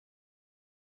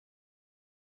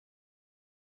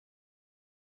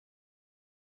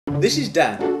This is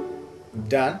Dan.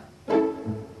 Dan?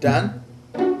 Dan?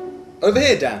 Over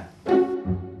here, Dan.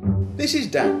 This is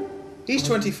Dan. He's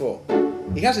 24.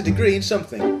 He has a degree in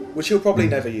something, which he'll probably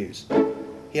never use.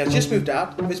 He has just moved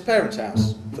out of his parents'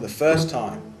 house for the first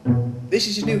time. This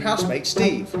is his new housemate,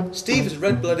 Steve. Steve is a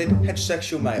red-blooded,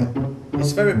 heterosexual male.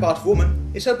 His favourite part of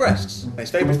woman is her breasts, and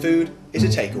his favourite food is a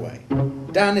takeaway.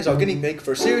 Dan is our guinea pig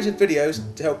for a series of videos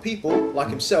to help people, like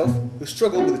himself, who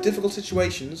struggle with the difficult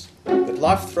situations that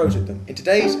life throws at them in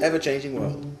today's ever-changing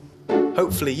world.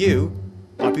 Hopefully you,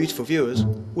 our beautiful viewers,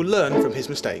 will learn from his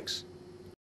mistakes.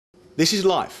 This is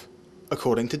life,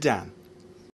 according to Dan.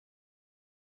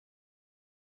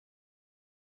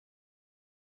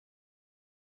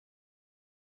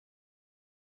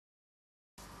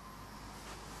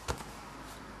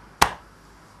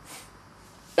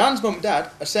 Dan's mum and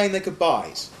dad are saying they're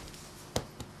goodbyes.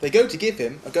 They go to give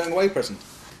him a going away present.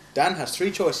 Dan has 3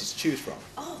 choices to choose from.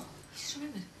 Oh, just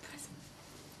remembered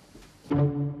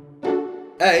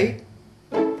present. A.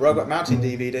 Brokeback Mountain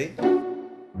DVD.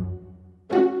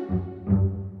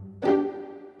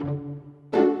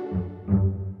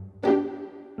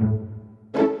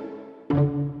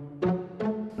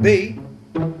 B.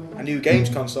 A new games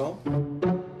console.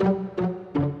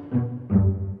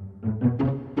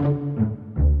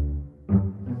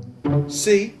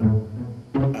 C.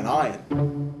 An iron.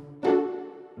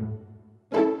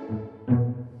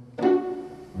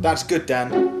 That's good,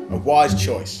 Dan. A wise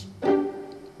choice.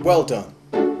 Well done.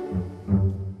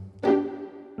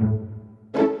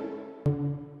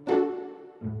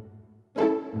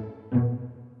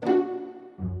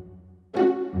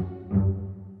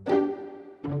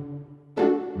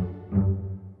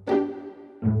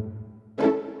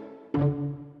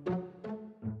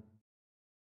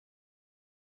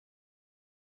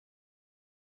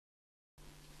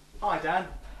 Hi, Dan.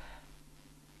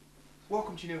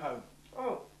 Welcome to your new home.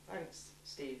 Oh, thanks,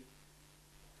 Steve.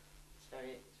 It's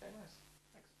very nice.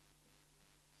 Thanks.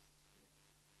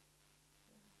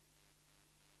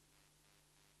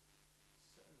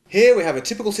 Here we have a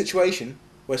typical situation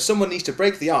where someone needs to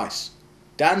break the ice.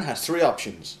 Dan has 3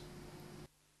 options.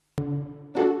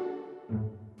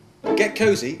 Get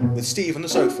cosy with Steve on the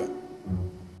sofa.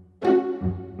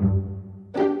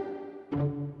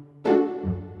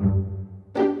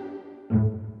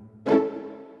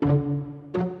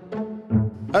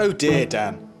 Oh dear,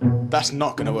 Dan. That's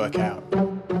not going to work out.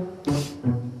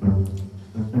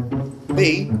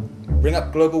 B. Bring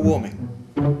up global warming.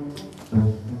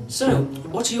 So,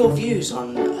 what are your views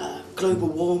on global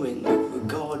warming with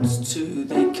regards to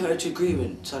the Kyoto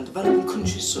Agreement and developing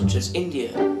countries such as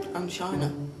India and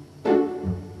China?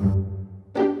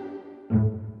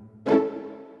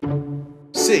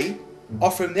 C.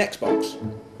 Offer him the Xbox.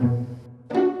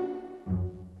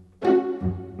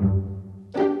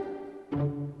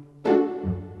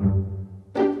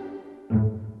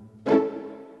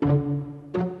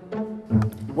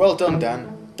 Well done,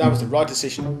 Dan. That was the right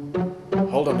decision.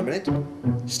 Hold on a minute.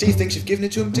 Steve thinks you've given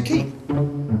it to him to keep.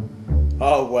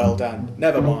 Oh, well, Dan.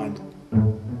 Never mind.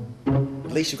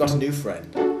 At least you've got a new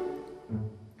friend.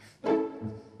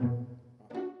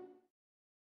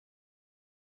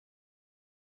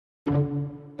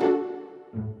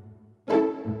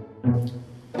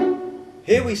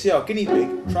 Here we see our guinea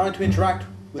pig trying to interact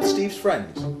with Steve's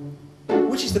friends.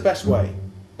 Which is the best way?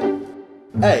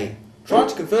 A. Try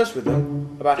to converse with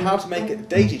them about how to make a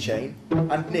daisy chain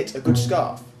and knit a good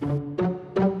scarf.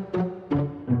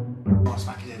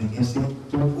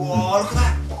 Whoa, look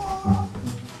at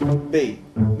that! B.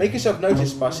 Make yourself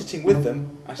noticed by sitting with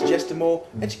them and suggest a more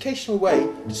educational way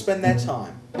to spend their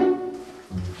time.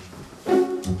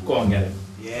 Go on, get it.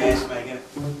 Yes, mate, get it.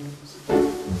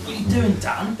 What are you doing,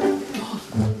 Dan?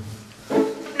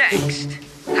 Next,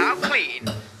 how clean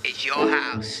is your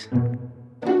house?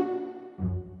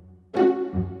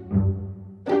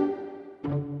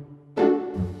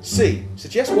 C.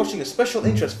 Suggest watching a special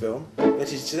interest film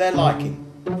that is to their liking,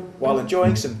 while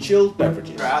enjoying some chilled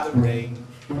beverages. Rather ring.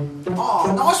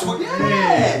 Oh, nice one,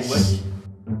 yes!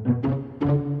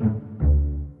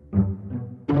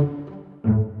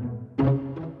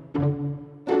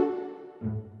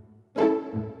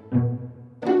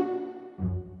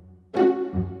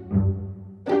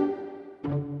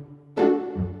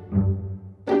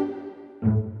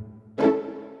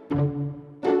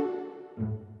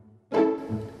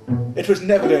 It was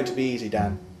never going to be easy,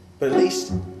 Dan, but at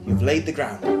least you've laid the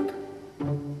groundwork.